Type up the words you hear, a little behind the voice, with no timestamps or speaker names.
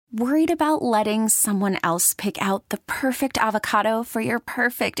Worried about letting someone else pick out the perfect avocado for your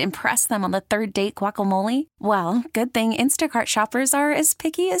perfect impress them on the third date guacamole? Well, good thing Instacart shoppers are as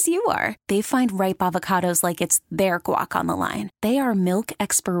picky as you are. They find ripe avocados like it's their guac on the line. They are milk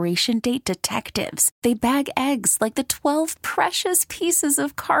expiration date detectives. They bag eggs like the 12 precious pieces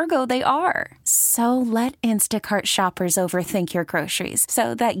of cargo they are. So let Instacart shoppers overthink your groceries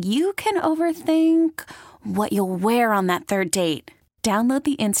so that you can overthink what you'll wear on that third date. Download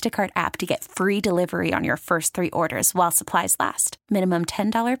the Instacart app to get free delivery on your first 3 orders while supplies last. Minimum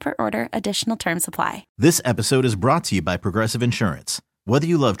 $10 per order. Additional terms apply. This episode is brought to you by Progressive Insurance. Whether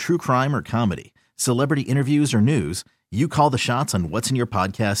you love true crime or comedy, celebrity interviews or news, you call the shots on what's in your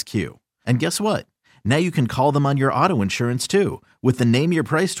podcast queue. And guess what? Now you can call them on your auto insurance too with the Name Your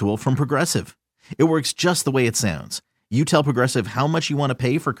Price tool from Progressive. It works just the way it sounds. You tell Progressive how much you want to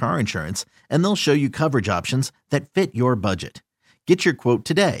pay for car insurance, and they'll show you coverage options that fit your budget. Get your quote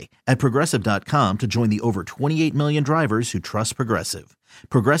today at Progressive.com to join the over 28 million drivers who trust Progressive.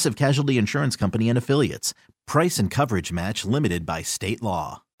 Progressive Casualty Insurance Company and Affiliates. Price and coverage match limited by state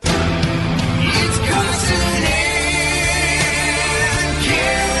law. It's Carson and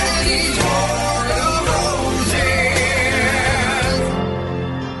Kennedy's War of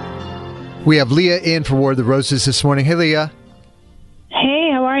Roses. We have Leah in for War of the Roses this morning. Hey, Leah. Hey,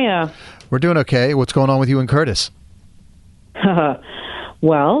 how are you? We're doing okay. What's going on with you and Curtis?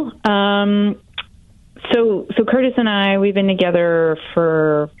 Well, so Curtis and I, we've been together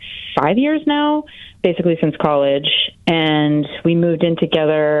for 5 years now, basically since college, and we moved in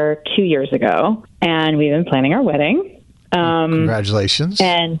together 2 years ago, and we've been planning our wedding. Congratulations.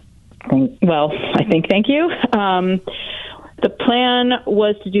 And, thank you. The plan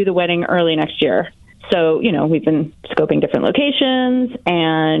was to do the wedding early next year. So, we've been scoping different locations,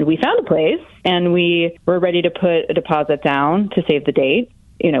 and we found a place, and we were ready to put a deposit down to save the date.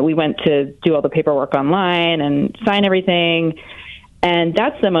 We went to do all the paperwork online and sign everything, and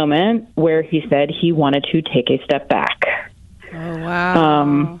that's the moment where he said he wanted to take a step back. Oh,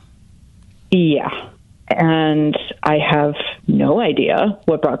 wow. Yeah. And I have no idea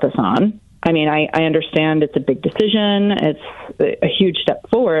what brought this on. I mean, I understand it's a big decision. It's a huge step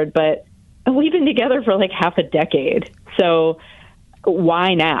forward, but we've been together for like half a decade. So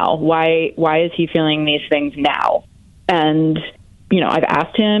why now? Why is he feeling these things now? And, I've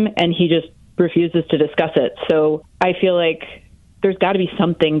asked him and he just refuses to discuss it. So I feel like there's got to be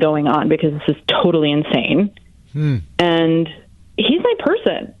something going on because this is totally insane. And he's my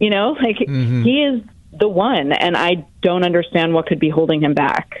person, he is the one. And I don't understand what could be holding him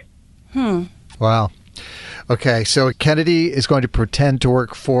back. Wow. Okay, so Kennedy is going to pretend to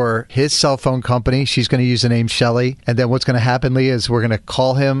work for his cell phone company. She's going to use the name Shelly. And then what's going to happen, Leah, is we're going to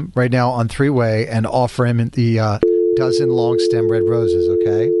call him right now on three-way and offer him the dozen long-stem red roses,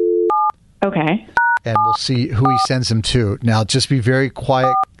 okay? Okay. And we'll see who he sends them to. Now, just be very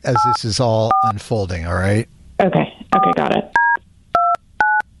quiet as this is all unfolding, all right? Okay, got it.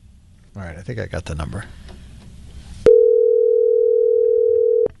 All right, I think I got the number.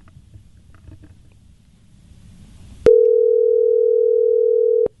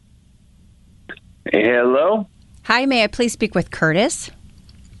 Hello? Hi, may I please speak with Curtis?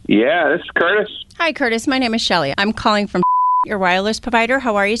 Yeah, this is Curtis. Hi, Curtis. My name is Shelly. I'm calling from your wireless provider.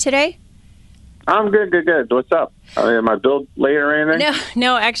 How are you today? I'm good. What's up? Am I billed late or anything?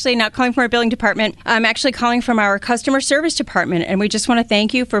 No, actually not calling from our billing department. I'm actually calling from our customer service department, and we just want to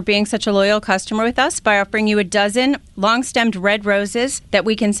thank you for being such a loyal customer with us by offering you a dozen long-stemmed red roses that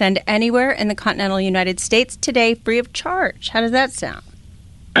we can send anywhere in the continental United States today free of charge. How does that sound?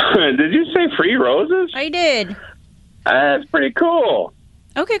 Did you say free roses? I did. That's pretty cool.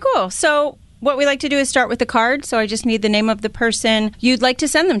 Okay, cool. So what we like to do is start with the card. So I just need the name of the person you'd like to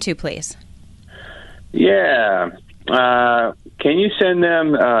send them to, please. Yeah. Can you send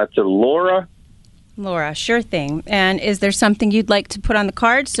them to Laura? Laura, sure thing. And is there something you'd like to put on the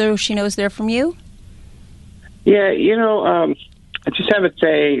card so she knows they're from you? Yeah, I just have it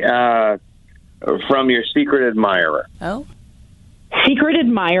say from your secret admirer. Oh. Secret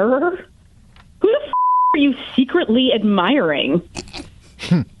admirer? Who the are you secretly admiring?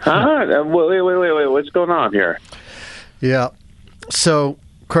 Huh? Wait. What's going on here? Yeah. So,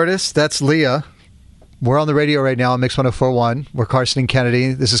 Curtis, that's Leah. We're on the radio right now on Mix 104.1. We're Carson and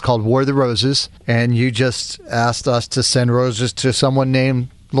Kennedy. This is called War of the Roses. And you just asked us to send roses to someone named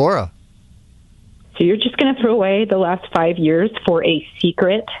Laura. So you're just going to throw away the last 5 years for a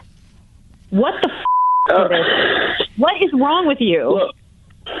secret? What the Curtis? What is wrong with you?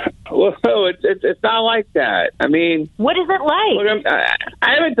 Well, it's not like that. I mean... What is it like? Look,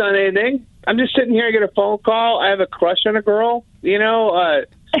 I haven't done anything. I'm just sitting here, I get a phone call. I have a crush on a girl.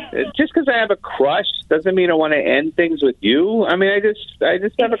 just because I have a crush doesn't mean I want to end things with you. I mean, I just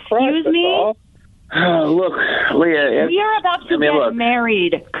have a crush. Excuse that's me? all. Oh, look, Leah. We are about to get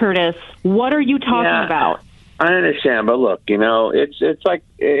married, Curtis. What are you talking about? I understand, but look,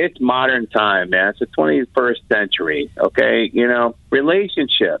 it's modern time, man. It's the 21st century, okay?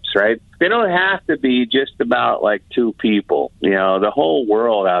 Relationships, right? They don't have to be just about like two people, the whole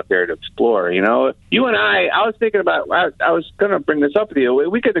world out there to explore, You and I was thinking about, I was going to bring this up with you.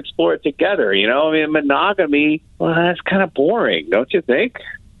 We could explore it together, I mean, monogamy, well, that's kind of boring, don't you think?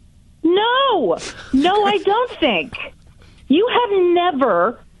 No, I don't think. You have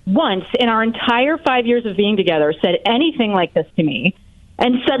never once in our entire 5 years of being together said anything like this to me,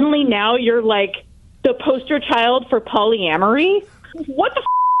 and suddenly now you're like the poster child for polyamory? What the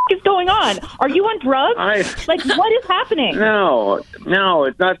is going on? Are you on drugs? What is happening? No,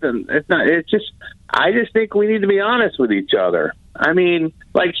 it's nothing. It's not. It's just, I just think we need to be honest with each other. I mean,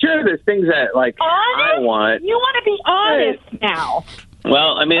 sure, there's things that, honest? I want. You want to be honest now.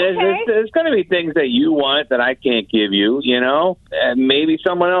 Well, I mean, okay. there's going to be things that you want that I can't give you, and maybe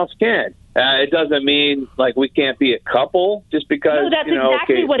someone else can. It doesn't mean, we can't be a couple just because, no, that's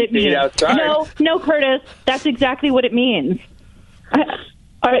exactly what it means. Outside. No, Curtis, that's exactly what it means.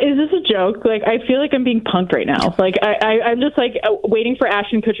 Is this a joke? I feel like I'm being punked right now. I'm just, waiting for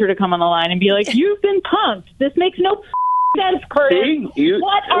Ashton Kutcher to come on the line and be like, you've been punked. This makes no sense, Curtis. See?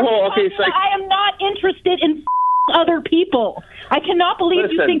 What are you talking about? I am not interested in other people. I cannot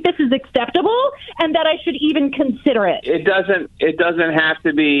believe you think this is acceptable and that I should even consider it. It doesn't have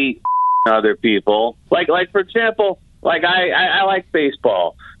to be other people. Like for example, I like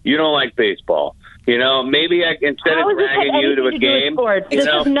baseball. You don't like baseball. Maybe instead of dragging you to a game. This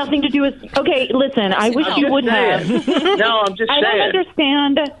has nothing to do with. Okay, listen. I wish you would have. No, I'm just saying. I don't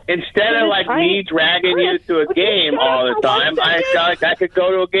understand. Instead of me dragging you to a game all the time, I could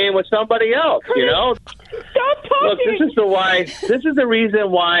go to a game with somebody else. Stop talking. Look, this is the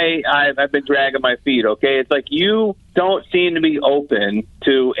reason why I've been dragging my feet. Okay, it's you don't seem to be open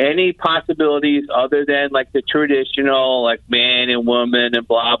to any possibilities other than the traditional man and woman and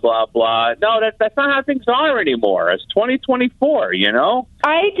blah blah blah. No, that's not how things are anymore. It's 2024.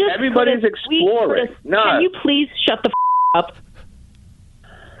 Everybody's exploring. Can you please shut the up?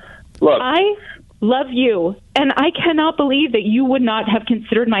 Look, I love you, and I cannot believe that you would not have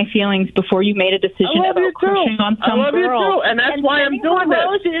considered my feelings before you made a decision about crushing on some girl. I love you too, and that's why I'm doing this.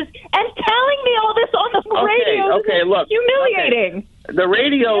 Roses and telling me all this on the radio. Okay, look, humiliating. Okay. The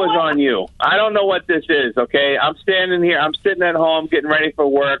radio is on you. I don't know what this is. Okay, I'm standing here. I'm sitting at home getting ready for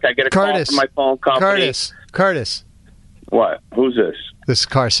work. I get a call from my phone company. Curtis. What? Who's this? This is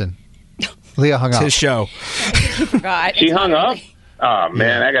Carson. Leah hung up. It's his show. She hung up. Oh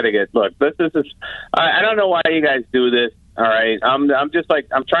man, I gotta get. Look, this is. I don't know why you guys do this. All right, I'm just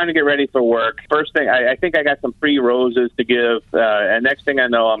I'm trying to get ready for work. First thing, I think I got some free roses to give, and next thing I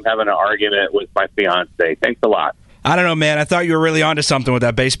know, I'm having an argument with my fiance. Thanks a lot. I don't know, man. I thought you were really onto something with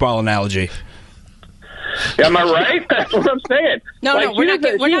that baseball analogy. Am I right? That's what I'm saying. No, we're not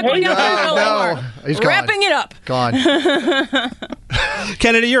going out anymore. He's gone. Wrapping it up. Gone.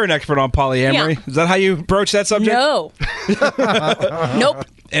 Kennedy, you're an expert on polyamory. Yeah. Is that how you broach that subject? No. Nope.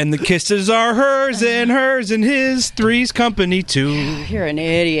 And the kisses are hers and his, three's company too. You're an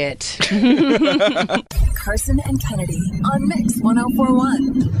idiot. Carson and Kennedy on Mix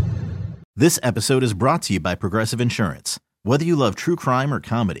 104.1. This episode is brought to you by Progressive Insurance. Whether you love true crime or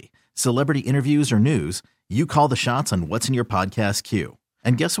comedy, celebrity interviews or news, you call the shots on what's in your podcast queue.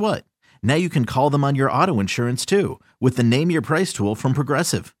 And guess what? Now you can call them on your auto insurance too with the Name Your Price tool from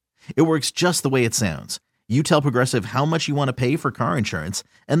Progressive. It works just the way it sounds. You tell Progressive how much you want to pay for car insurance,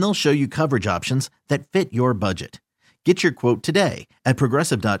 and they'll show you coverage options that fit your budget. Get your quote today at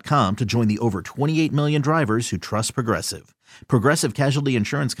Progressive.com to join the over 28 million drivers who trust Progressive. Progressive Casualty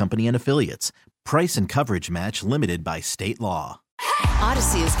Insurance Company and Affiliates. Price and coverage match limited by state law.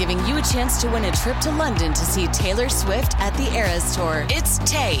 Odyssey is giving you a chance to win a trip to London to see Taylor Swift at the Eras Tour. It's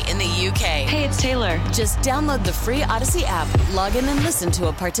Tay in the UK. Hey, it's Taylor. Just download the free Odyssey app, log in and listen to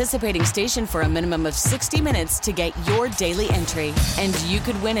a participating station for a minimum of 60 minutes to get your daily entry. And you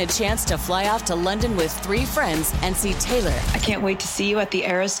could win a chance to fly off to London with 3 friends and see Taylor. I can't wait to see you at the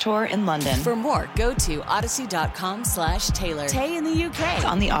Eras Tour in London. For more, go to odyssey.com/Taylor. Tay in the UK. It's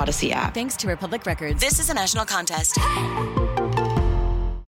on the Odyssey app. Thanks to Republic Records. This is a national contest.